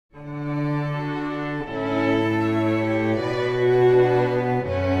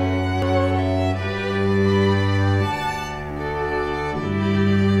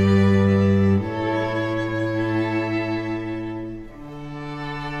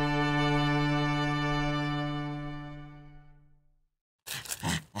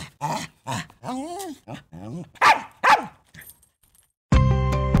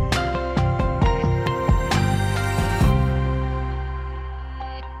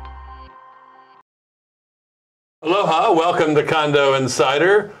Aloha, welcome to Condo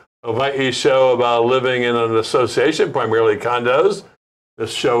Insider, a Hawaii show about living in an association, primarily condos.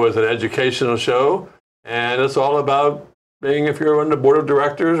 This show is an educational show, and it's all about being, if you're on the board of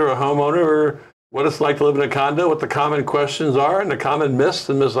directors or a homeowner, or what it's like to live in a condo, what the common questions are, and the common myths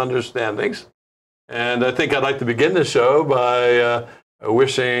and misunderstandings. And I think I'd like to begin the show by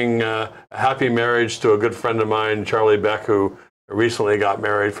wishing a happy marriage to a good friend of mine, Charlie Beck, who recently got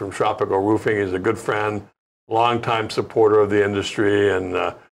married from Tropical Roofing. He's a good friend, longtime supporter of the industry,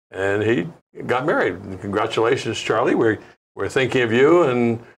 and he got married. Congratulations, Charlie. We're thinking of you,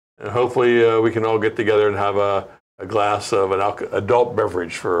 and hopefully we can all get together and have a glass of an adult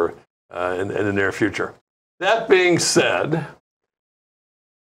beverage for in the near future. That being said,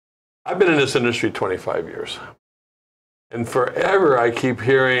 I've been in this industry 25 years, and forever I keep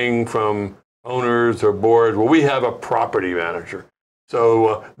hearing from owners or boards, well, we have a property manager,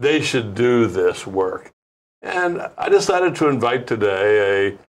 so they should do this work. And I decided to invite today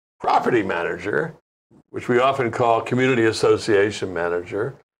a property manager, which we often call community association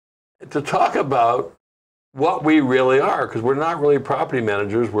manager, to talk about what we really are, because we're not really property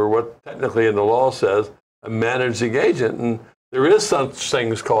managers. We're what technically in the law says a managing agent. And there is such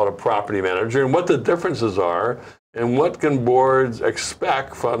things called a property manager, and what the differences are, and what can boards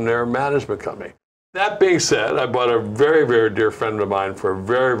expect from their management company. That being said, I brought a very, very dear friend of mine for a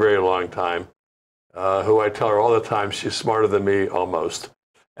very, very long time, who I tell her all the time she's smarter than me almost.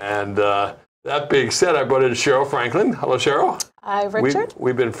 And that being said, I brought in Cheryl Franklin. Hello, Cheryl. Hi, Richard.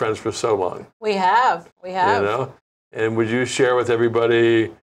 We've been friends for so long. We have. You know? And would you share with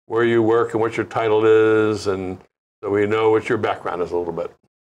everybody where you work and what your title is, and so we know what your background is a little bit?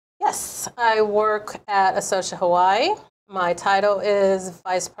 Yes, I work at Associate Hawaii. My title is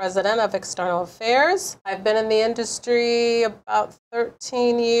Vice President of External Affairs. I've been in the industry about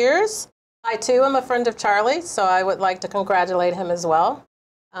 13 years. I, too, am a friend of Charlie, so I would like to congratulate him as well.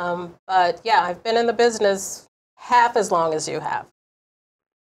 But, yeah, I've been in the business half as long as you have.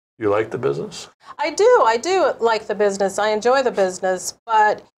 You like the business? I do like the business. I enjoy the business,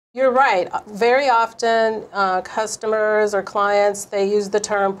 but you're right. Very often, customers or clients, they use the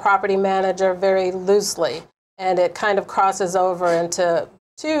term property manager very loosely, and it kind of crosses over into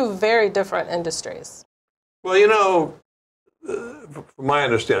two very different industries. Well, you know, from my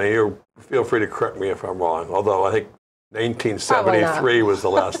understanding, you feel free to correct me if I'm wrong, although I think 1973 was the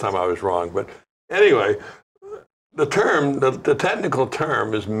last time I was wrong. But anyway, the term, the technical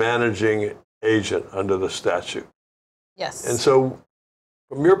term is managing agent under the statute. Yes. And so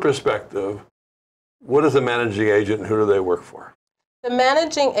from your perspective, what is a managing agent and who do they work for? The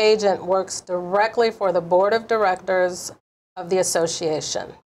managing agent works directly for the board of directors of the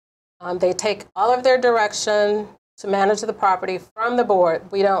association. They take all of their direction to manage the property from the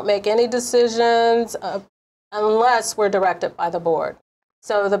board. We don't make any decisions unless we're directed by the board.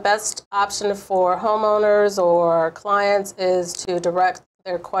 So the best option for homeowners or clients is to direct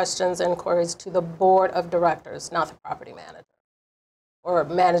their questions and inquiries to the board of directors, not the property manager. Or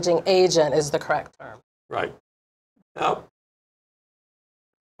managing agent is the correct term. Right. Now,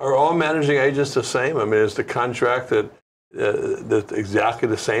 are all managing agents the same? I mean, is the contract that's exactly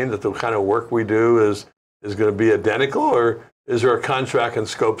the same, that the kind of work we do is going to be identical, or is there a contract and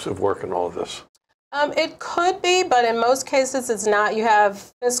scopes of work in all of this? It could be, but in most cases it's not. You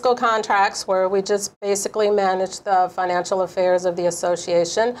have fiscal contracts where we just basically manage the financial affairs of the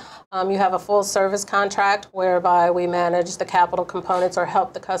association. You have a full service contract whereby we manage the capital components or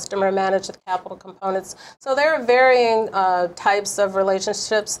help the customer manage the capital components. So there are varying types of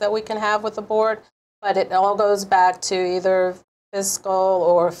relationships that we can have with the board, but it all goes back to either fiscal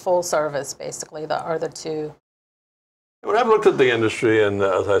or full service, basically, are the two. When I've looked at the industry, and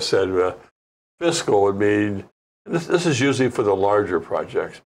as I said, fiscal would mean, this is usually for the larger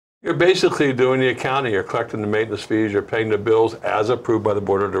projects. You're basically doing the accounting, you're collecting the maintenance fees, you're paying the bills as approved by the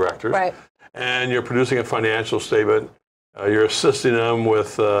board of directors. Right. And you're producing a financial statement. You're assisting them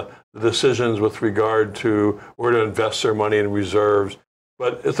with the decisions with regard to where to invest their money in reserves.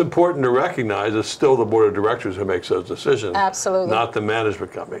 But it's important to recognize it's still the board of directors who makes those decisions. Absolutely. Not the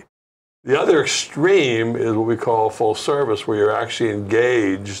management company. The other extreme is what we call full service, where you're actually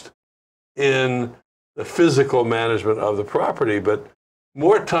engaged in the physical management of the property. But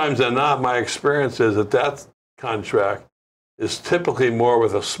more times than not, my experience is that contract is typically more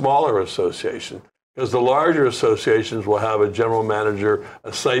with a smaller association, because the larger associations will have a general manager,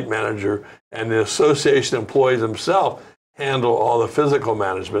 a site manager, and the association employees themselves handle all the physical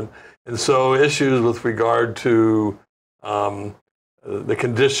management. And so issues with regard to the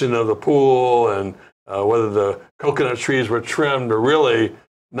condition of the pool and whether the coconut trees were trimmed are really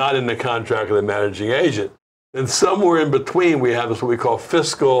not in the contract of the managing agent. Then somewhere in between, we have this what we call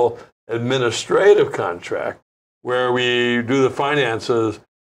fiscal administrative contract, where we do the finances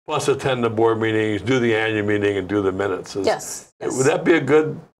plus attend the board meetings, do the annual meeting, and do the minutes. Yes. Would that be a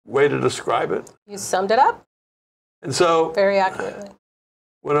good way to describe it? You summed it up. And so, very accurately.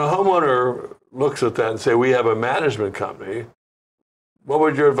 When a homeowner looks at that and say, we have a management company, what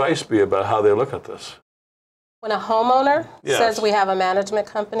would your advice be about how they look at this? When a homeowner says we have a management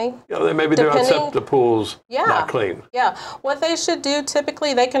company, maybe they're upset the pool's not clean. Yeah, what they should do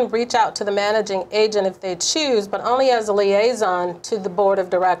typically, they can reach out to the managing agent if they choose, but only as a liaison to the board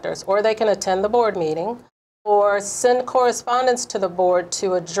of directors, or they can attend the board meeting, or send correspondence to the board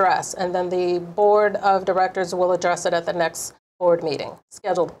to address, and then the board of directors will address it at the next board meeting,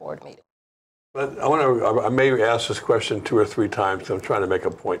 scheduled board meeting. But I may ask this question 2 or 3 times, because I'm trying to make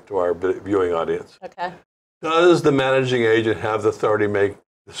a point to our viewing audience. Okay. Does the managing agent have the authority to make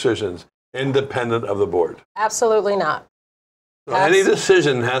decisions independent of the board? Absolutely not. So any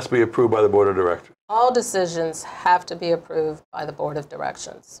decision has to be approved by the board of directors? All decisions have to be approved by the board of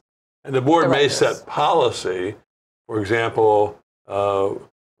directions. And the board may set policy. For example,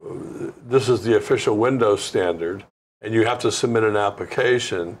 this is the official Windows standard, and you have to submit an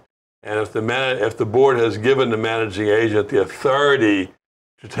application. And if the board has given the managing agent the authority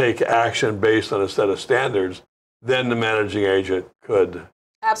to take action based on a set of standards, then the managing agent could.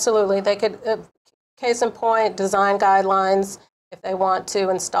 Absolutely. They could, case in point, design guidelines. If they want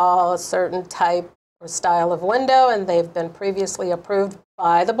to install a certain type or style of window and they've been previously approved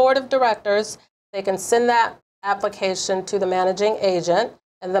by the board of directors, they can send that application to the managing agent,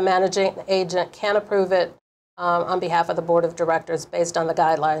 and the managing agent can approve it on behalf of the board of directors based on the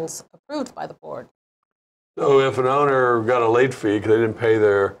guidelines approved by the board. So if an owner got a late fee because they didn't pay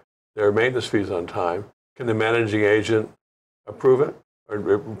their maintenance fees on time, can the managing agent approve it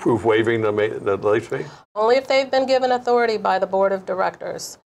or approve waiving the late fee? Only if they've been given authority by the board of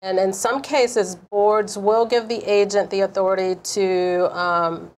directors. And in some cases, boards will give the agent the authority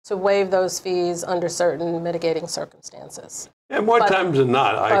to waive those fees under certain mitigating circumstances. And more times than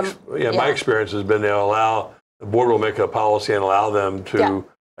not, my experience has been the board will make a policy and allow them to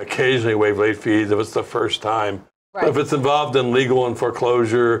occasionally waive late fees if it's the first time. Right. But if it's involved in legal and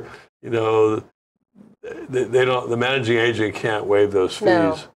foreclosure, the managing agent can't waive those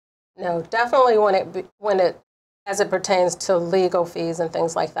fees. No, definitely when it as it pertains to legal fees and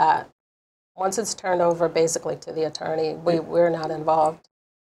things like that. Once it's turned over basically to the attorney, we're not involved.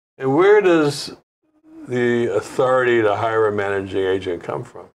 And where does the authority to hire a managing agent come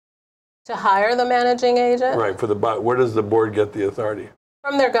from? To hire the managing agent? Right. Where does the board get the authority?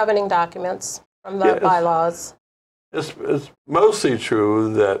 From their governing documents, from the bylaws. It's mostly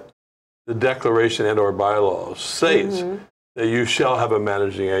true that the declaration and/or bylaws states that you shall have a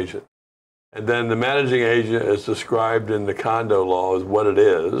managing agent. And then the managing agent is described in the condo law as what it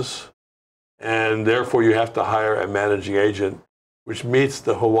is, and therefore you have to hire a managing agent, which meets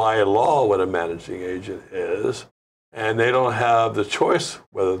the Hawaii law what a managing agent is, and they don't have the choice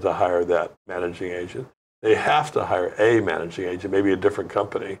whether to hire that managing agent. They have to hire a managing agent, maybe a different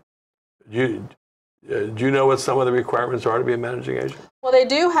company. Do you know what some of the requirements are to be a managing agent? Well, they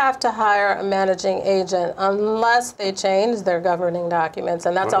do have to hire a managing agent unless they change their governing documents,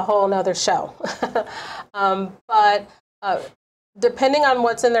 and that's a whole nother show. But depending on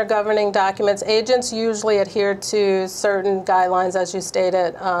what's in their governing documents, agents usually adhere to certain guidelines, as you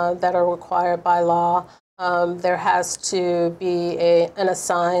stated, that are required by law. There has to be an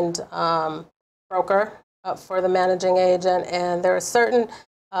assigned broker for the managing agent, and there are certain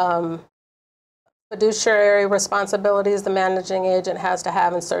fiduciary responsibilities the managing agent has to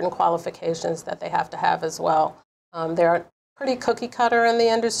have, and certain qualifications that they have to have as well. They're pretty cookie cutter in the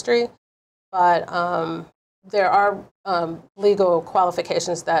industry, but there are legal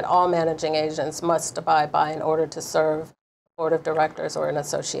qualifications that all managing agents must abide by in order to serve a board of directors or an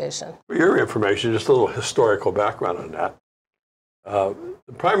association. For your information, just a little historical background on that.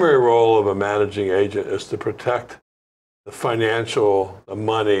 The primary role of a managing agent is to protect the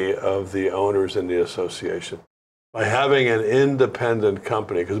money of the owners in the association. By having an independent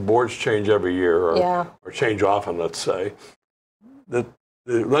company, because boards change every year or change often, let's say, the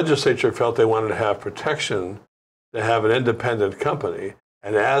legislature felt they wanted to have protection to have an independent company,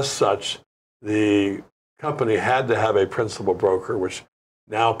 and as such, the company had to have a principal broker, which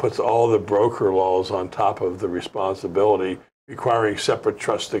now puts all the broker laws on top of the responsibility, requiring separate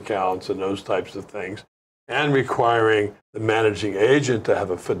trust accounts and those types of things, and requiring the managing agent to have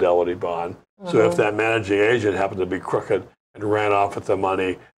a fidelity bond. So if that managing agent happened to be crooked and ran off with the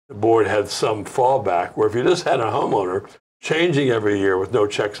money, the board had some fallback, where if you just had a homeowner changing every year with no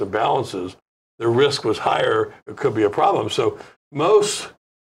checks and balances, the risk was higher, it could be a problem. So most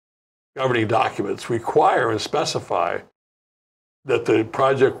governing documents require and specify that the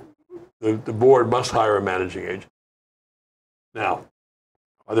project, the board must hire a managing agent. Now,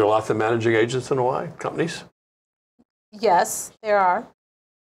 are there lots of managing agents in Hawaii, companies? Yes, there are. In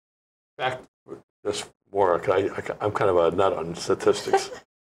fact, just more, I'm kind of a nut on statistics.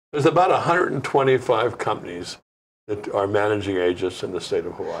 There's about 125 companies that are managing agents in the state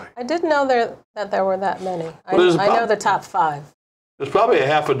of Hawaii. I didn't know that there were that many. Well, I know the top 5. There's probably a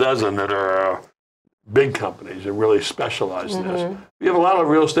half a dozen that are big companies that really specialize in this. We have a lot of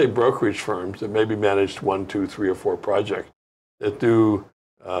real estate brokerage firms that maybe manage 1, 2, 3, or 4 projects that do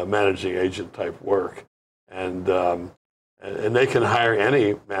managing agent type work. And they can hire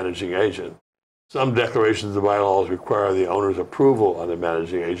any managing agent. Some declarations of bylaws require the owner's approval on the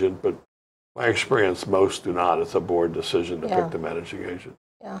managing agent, but my experience, most do not. It's a board decision to pick the managing agent.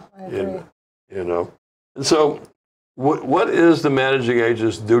 Yeah, I agree. You know, and so what is the managing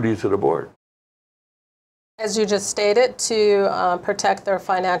agent's duty to the board? As you just stated, to protect their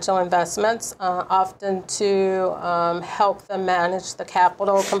financial investments, often to help them manage the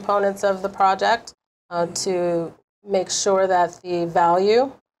capital components of the project, to make sure that the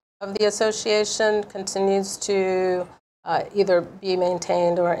value of the association continues to either be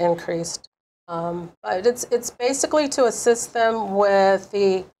maintained or increased. But it's basically to assist them with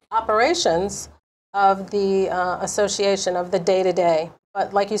the operations of the association, of the day-to-day.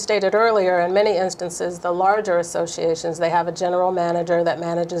 But like you stated earlier, in many instances, the larger associations, they have a general manager that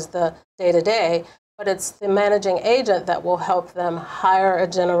manages the day-to-day, but it's the managing agent that will help them hire a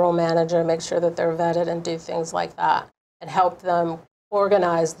general manager, make sure that they're vetted and do things like that, and help them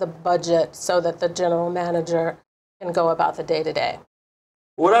organize the budget so that the general manager can go about the day-to-day.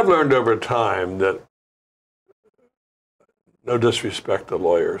 What I've learned over time, that no disrespect to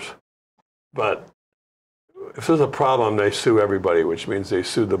lawyers, but if there's a problem, they sue everybody, which means they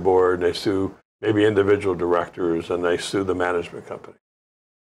sue the board, they sue maybe individual directors, and they sue the management company.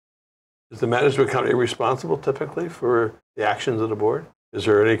 Is the management company responsible typically for the actions of the board? Is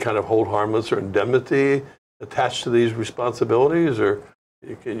there any kind of hold harmless or indemnity attached to these responsibilities, or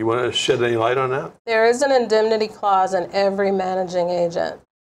you want to shed any light on that? There is an indemnity clause in every managing agent.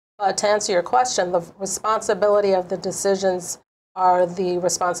 But to answer your question, the responsibility of the decisions are the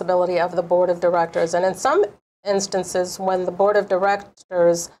responsibility of the board of directors. And in some instances, when the board of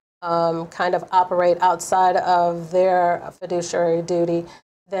directors kind of operate outside of their fiduciary duty,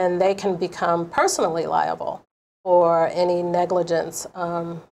 then they can become personally liable for any negligence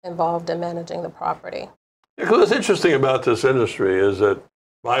involved in managing the property. Yeah, 'cause what's interesting about this industry is that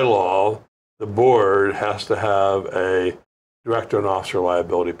by law, the board has to have a director and officer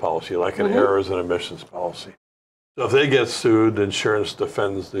liability policy, like an errors and omissions policy. So if they get sued, the insurance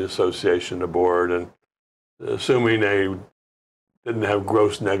defends the association, the board, and assuming they didn't have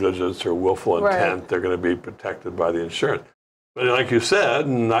gross negligence or willful intent, they're going to be protected by the insurance. But like you said,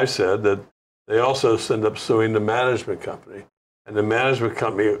 and I said, that they also end up suing the management company. And the management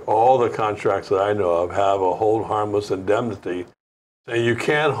company, all the contracts that I know of, have a hold harmless indemnity saying you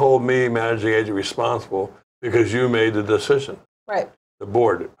can't hold me, managing agent, responsible because you made the decision. Right. The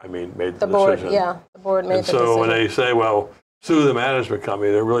board, I mean, made the board, decision. Yeah, the board made the decision. So when they say, well, sue the management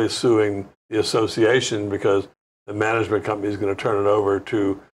company, they're really suing the association because the management company is going to turn it over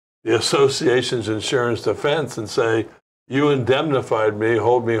to the association's insurance defense and say, you indemnified me,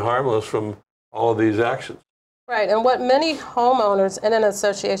 hold me harmless from all of these actions. Right, and what many homeowners in an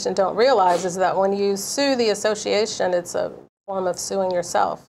association don't realize is that when you sue the association, it's a form of suing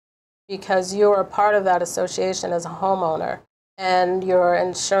yourself because you're a part of that association as a homeowner. And your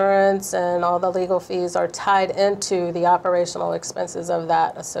insurance and all the legal fees are tied into the operational expenses of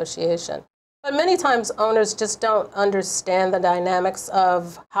that association. But many times owners just don't understand the dynamics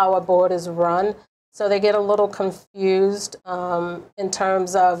of how a board is run. So they get a little confused in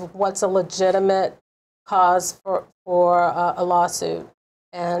terms of what's a legitimate cause for a lawsuit.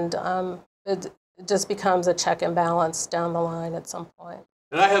 And it just becomes a check and balance down the line at some point.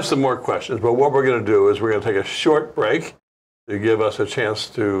 And I have some more questions, but what we're going to do is we're going to take a short break to give us a chance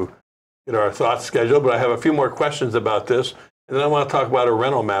to get our thoughts scheduled. But I have a few more questions about this. And then I want to talk about a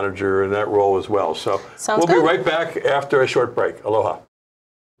rental manager in that role as well. So we'll be right back after a short break. Aloha.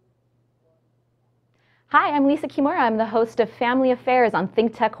 Hi, I'm Lisa Kimura. I'm the host of Family Affairs on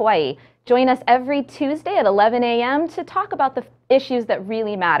ThinkTech Hawaii. Join us every Tuesday at 11 a.m. to talk about the issues that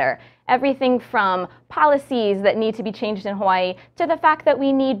really matter. Everything from policies that need to be changed in Hawaii to the fact that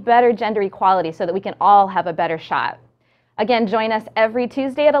we need better gender equality so that we can all have a better shot. Again, join us every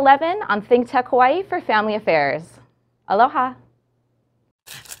Tuesday at 11 on ThinkTech Hawaii for Family Affairs. Aloha.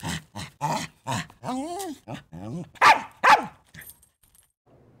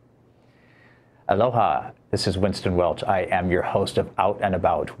 Aloha, this is Winston Welch. I am your host of Out and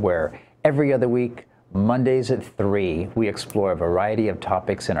About, where every other week, Mondays at 3, we explore a variety of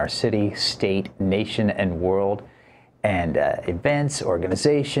topics in our city, state, nation, and world, and events,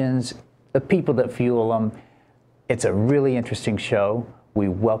 organizations, the people that fuel them. It's a really interesting show. We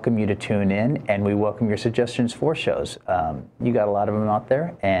welcome you to tune in, and we welcome your suggestions for shows. You got a lot of them out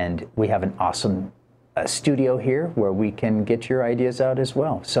there, and we have an awesome studio here where we can get your ideas out as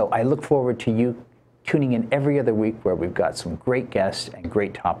well. So I look forward to you tuning in every other week, where we've got some great guests and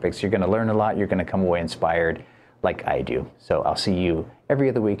great topics. You're going to learn a lot. You're going to come away inspired like I do. So I'll see you every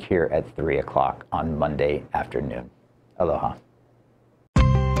other week here at 3 o'clock on Monday afternoon. Aloha.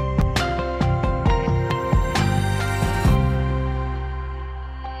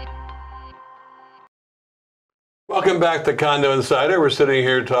 Welcome back to Condo Insider. We're sitting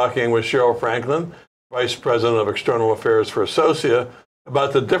here talking with Cheryl Franklin, Vice President of External Affairs for Associa,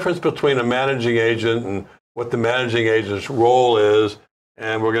 about the difference between a managing agent and what the managing agent's role is.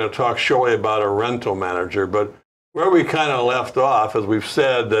 And we're going to talk shortly about a rental manager. But where we kind of left off, as we've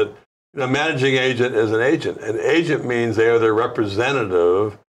said, that a managing agent is an agent. An agent means they are the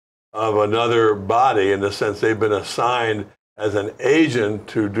representative of another body, in the sense they've been assigned as an agent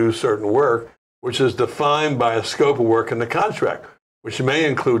to do certain work, which is defined by a scope of work in the contract, which may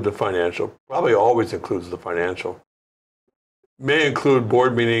include the financial, probably always includes the financial, may include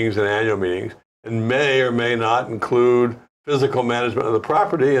board meetings and annual meetings, and may or may not include physical management of the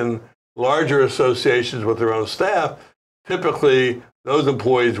property. And larger associations with their own staff, typically those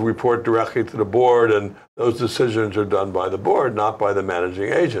employees report directly to the board, and those decisions are done by the board, not by the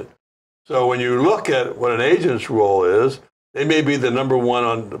managing agent. So when you look at what an agent's role is, they may be the number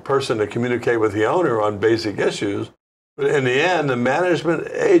one person to communicate with the owner on basic issues, but in the end, the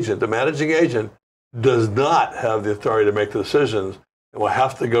managing agent, does not have the authority to make the decisions and will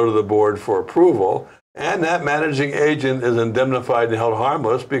have to go to the board for approval. And that managing agent is indemnified and held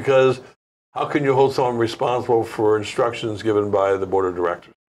harmless, because how can you hold someone responsible for instructions given by the board of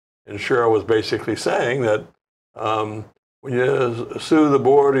directors? And Cheryl was basically saying that when you sue the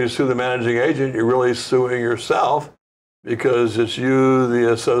board or you sue the managing agent, you're really suing yourself, because it's you,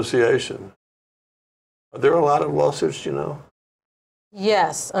 the association. Are there a lot of lawsuits, you know?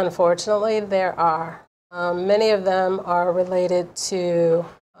 Yes, unfortunately, there are. Many of them are related to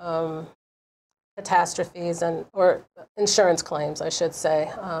catastrophes or insurance claims, I should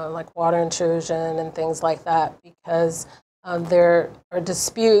say, like water intrusion and things like that, because there are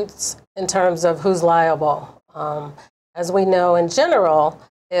disputes in terms of who's liable. As we know in general,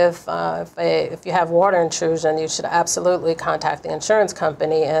 if you have water intrusion, you should absolutely contact the insurance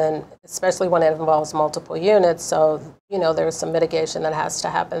company, and especially when it involves multiple units. So, you know, there's some mitigation that has to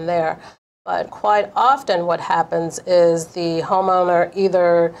happen there. But quite often what happens is the homeowner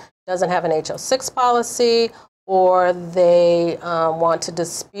either doesn't have an HO6 policy, or they want to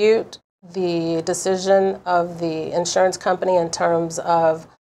dispute the decision of the insurance company in terms of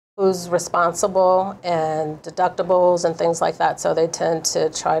who's responsible and deductibles and things like that. So they tend to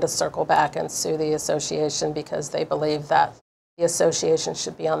try to circle back and sue the association, because they believe that the association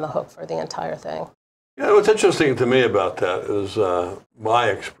should be on the hook for the entire thing. Yeah, what's interesting to me about that is, my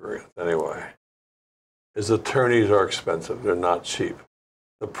experience anyway, is attorneys are expensive. They're not cheap.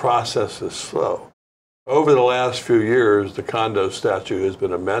 The process is slow. Over the last few years, the condo statute has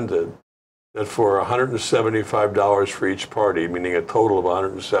been amended that for $175 for each party, meaning a total of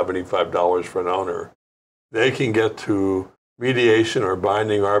 $175 for an owner, they can get to mediation or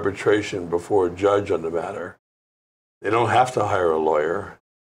binding arbitration before a judge on the matter. They don't have to hire a lawyer.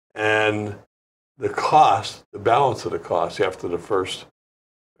 And the cost, the balance of the cost after the first,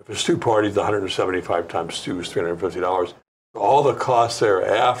 if it's two parties, 175 times 2 is $350. All the costs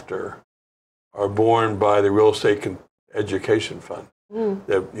thereafter are borne by the real estate education fund.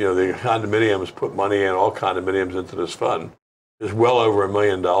 That, you know, the condominiums put money in, all condominiums into this fund. There's well over $1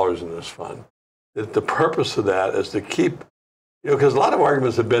 million in this fund. That the purpose of that is to keep, you know, because a lot of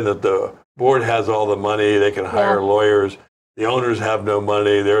arguments have been that the board has all the money, they can hire lawyers, the owners have no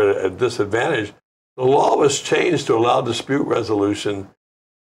money, they're at a disadvantage. The law was changed to allow dispute resolution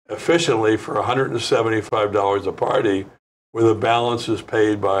efficiently for $175 a party, where the balance is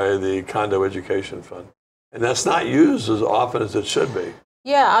paid by the condo education fund. And that's not used as often as it should be.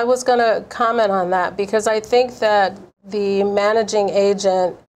 Yeah, I was going to comment on that, because I think that the managing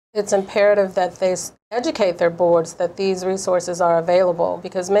agent, it's imperative that they educate their boards that these resources are available,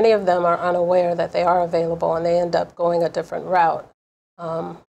 because many of them are unaware that they are available, and they end up going a different route.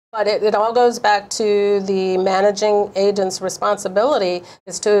 But it all goes back to the managing agent's responsibility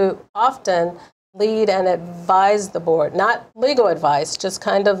is to often lead and advise the board, not legal advice, just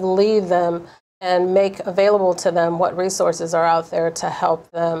kind of lead them and make available to them what resources are out there to help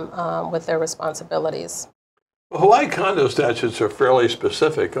them with their responsibilities. Well, Hawaii condo statutes are fairly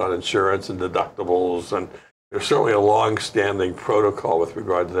specific on insurance and deductibles, and there's certainly a long-standing protocol with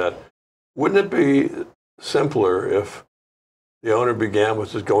regard to that. Wouldn't it be simpler if the owner began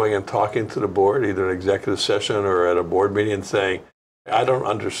with just going and talking to the board, either in executive session or at a board meeting, and saying, I don't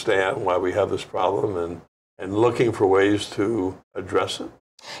understand why we have this problem, and looking for ways to address it?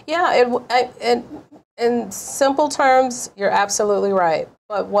 Yeah, in simple terms, you're absolutely right.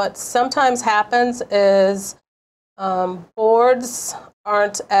 But what sometimes happens is boards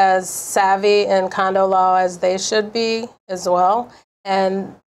aren't as savvy in condo law as they should be as well.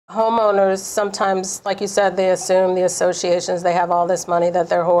 And homeowners sometimes, like you said, they assume the associations, they have all this money that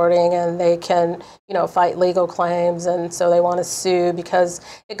they're hoarding and they can, fight legal claims. And so they want to sue because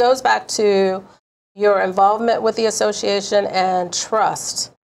it goes back to your involvement with the association and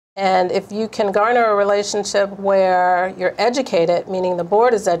trust. And if you can garner a relationship where you're educated, meaning the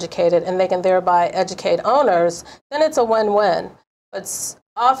board is educated and they can thereby educate owners, then it's a win-win. But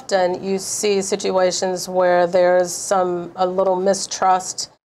often you see situations where there's a little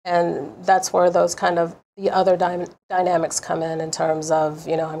mistrust, and that's where those kind of the other dynamics come in terms of,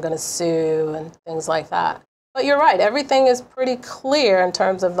 I'm going to sue and things like that. But you're right, everything is pretty clear in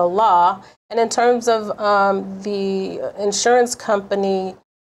terms of the law and in terms of the insurance company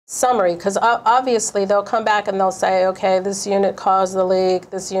summary, because obviously they'll come back and they'll say, okay, this unit caused the leak,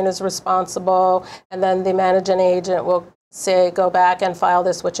 this unit's responsible, and then the managing agent will say, go back and file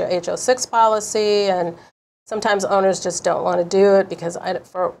this with your HO6 policy, and sometimes owners just don't want to do it because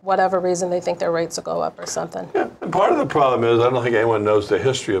for whatever reason they think their rates will go up or something. Yeah, and part of the problem is I don't think anyone knows the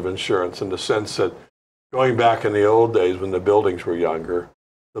history of insurance in the sense that going back in the old days when the buildings were younger,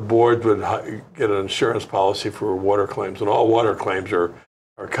 the board would get an insurance policy for water claims, and all water claims are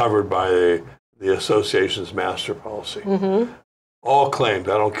covered by the association's master policy. Mm-hmm. All claims,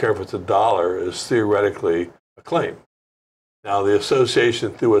 I don't care if it's $1, is theoretically a claim. Now, the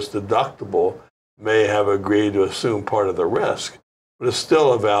association, through its deductible, may have agreed to assume part of the risk, but it's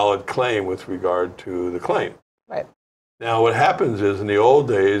still a valid claim with regard to the claim. Right. Now, what happens is, in the old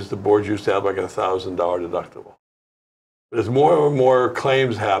days, the boards used to have like a $1,000 deductible. But as more and more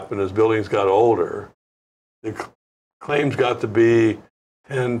claims happen, as buildings got older, the claims got to be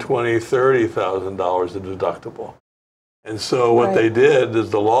 $10,000, $20,000, $30,000 of deductible. And so what they did is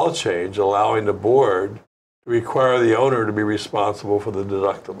the law changed, allowing the board to require the owner to be responsible for the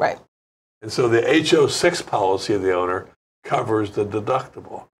deductible. Right. And so the HO6 policy of the owner covers the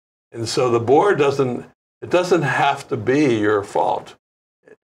deductible. And so the board doesn't have to be your fault.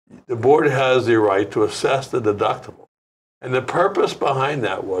 The board has the right to assess the deductible. And the purpose behind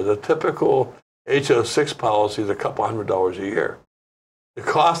that was a typical HO6 policy is a couple $100 a year. The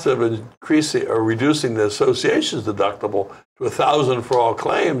cost of increasing or reducing the association's deductible to $1,000 for all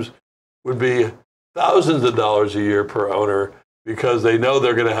claims would be thousands of dollars a year per owner because they know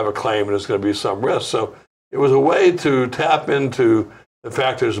they're going to have a claim and there's going to be some risk. So it was a way to tap into the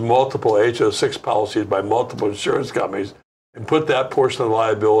fact there's multiple HO6 policies by multiple insurance companies and put that portion of the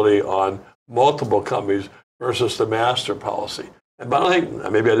liability on multiple companies versus the master policy. And I don't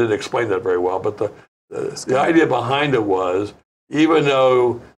think, maybe I didn't explain that very well, but the idea behind it was, even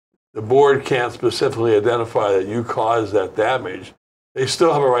though the board can't specifically identify that you caused that damage, they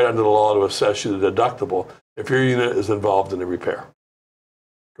still have a right under the law to assess you the deductible if your unit is involved in the repair.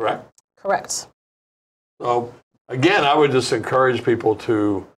 Correct? Correct. So, again, I would just encourage people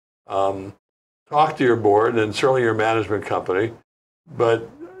to talk to your board and certainly your management company, but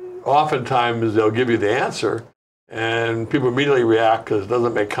oftentimes they'll give you the answer, and people immediately react because it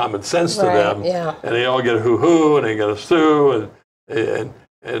doesn't make common sense to them. Yeah. And they all get a hoo-hoo, and they get a sue.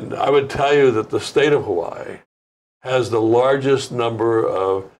 And I would tell you that the state of Hawaii has the largest number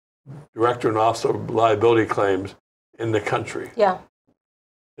of director and officer liability claims in the country. Yeah,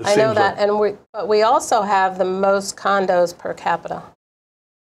 I know that. But we also have the most condos per capita.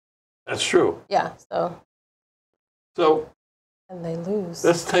 That's true. Yeah, So and they lose.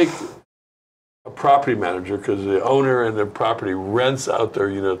 Let's take a property manager, because the owner and the property rents out their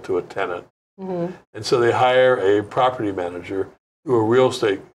unit to a tenant. Mm-hmm. And so they hire a property manager through a real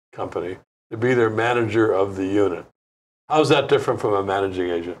estate company to be their manager of the unit. How's that different from a managing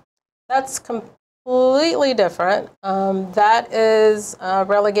agent? That's completely different. That is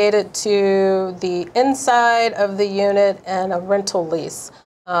relegated to the inside of the unit and a rental lease.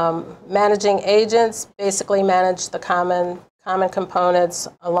 Managing agents basically manage the common components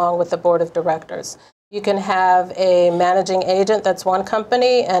along with the board of directors. You can have a managing agent that's one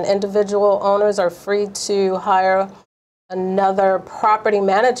company, and individual owners are free to hire another property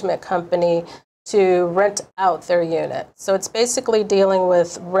management company to rent out their unit. So it's basically dealing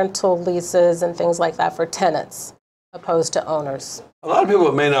with rental leases and things like that for tenants, opposed to owners. A lot of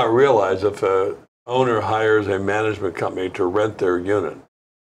people may not realize if an owner hires a management company to rent their unit,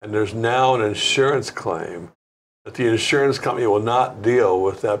 and there's now an insurance claim, that the insurance company will not deal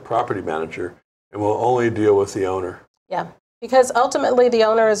with that property manager and will only deal with the owner. Yeah, because ultimately the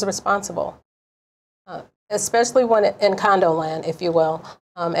owner is responsible, especially when in condo land, if you will.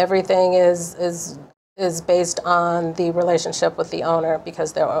 Everything is based on the relationship with the owner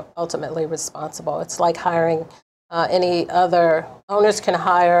because they're ultimately responsible. It's like hiring any other, owners can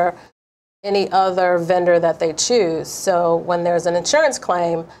hire any other vendor that they choose. So when there's an insurance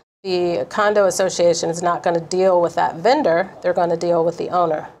claim, the condo association is not going to deal with that vendor. They're going to deal with the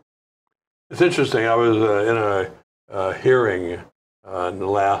owner. It's interesting. I was in a hearing in the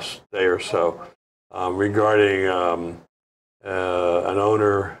last day or so regarding an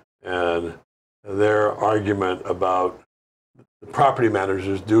owner and their argument about the property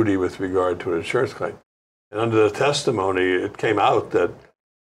manager's duty with regard to an insurance claim. And under the testimony, it came out that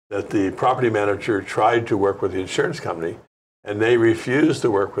the property manager tried to work with the insurance company, and they refused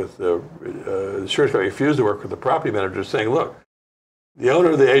to work with the insurance company, refused to work with the property manager, saying, look, the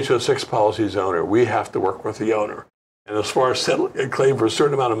owner of the HO6 policy is owner. We have to work with the owner. And as far as settling a claim for a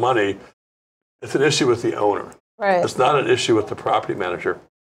certain amount of money, it's an issue with the owner. Right. It's not an issue with the property manager.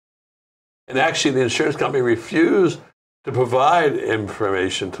 And actually, the insurance company refused to provide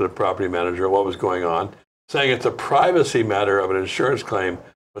information to the property manager of what was going on, saying it's a privacy matter of an insurance claim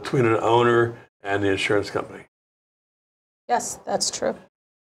between an owner and the insurance company. Yes, that's true.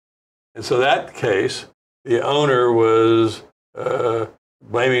 And so that case, the owner was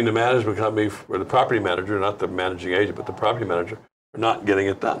blaming the management company for the property manager, not the managing agent, but the property manager, for not getting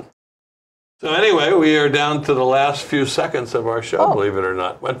it done. So anyway, we are down to the last few seconds of our show, believe it or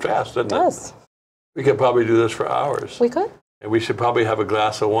not. Went fast, didn't it? Yes. We could probably do this for hours. We could. And we should probably have a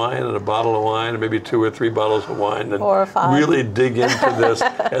glass of wine and a bottle of wine, and maybe 2 or 3 bottles of wine, and 4 or 5. really dig into this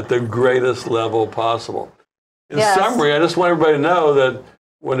at the greatest level possible. In summary, I just want everybody to know that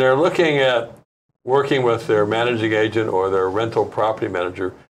when they're looking at working with their managing agent or their rental property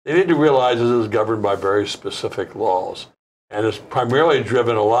manager, they need to realize this is governed by very specific laws. And it's primarily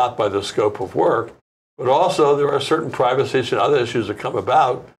driven a lot by the scope of work, but also there are certain privacy issues and other issues that come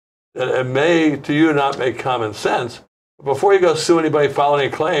about that it may, to you, not make common sense. But before you go sue anybody, file any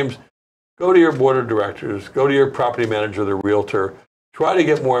claims, go to your board of directors, go to your property manager, the realtor, try to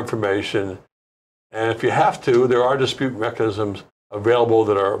get more information. And if you have to, there are dispute mechanisms available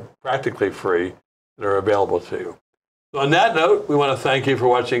that are practically free that are available to you. So on that note, we want to thank you for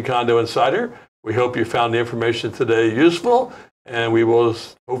watching Condo Insider. We hope you found the information today useful, and we will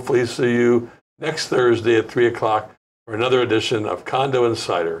hopefully see you next Thursday at 3 o'clock for another edition of Condo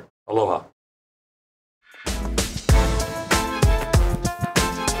Insider. Aloha.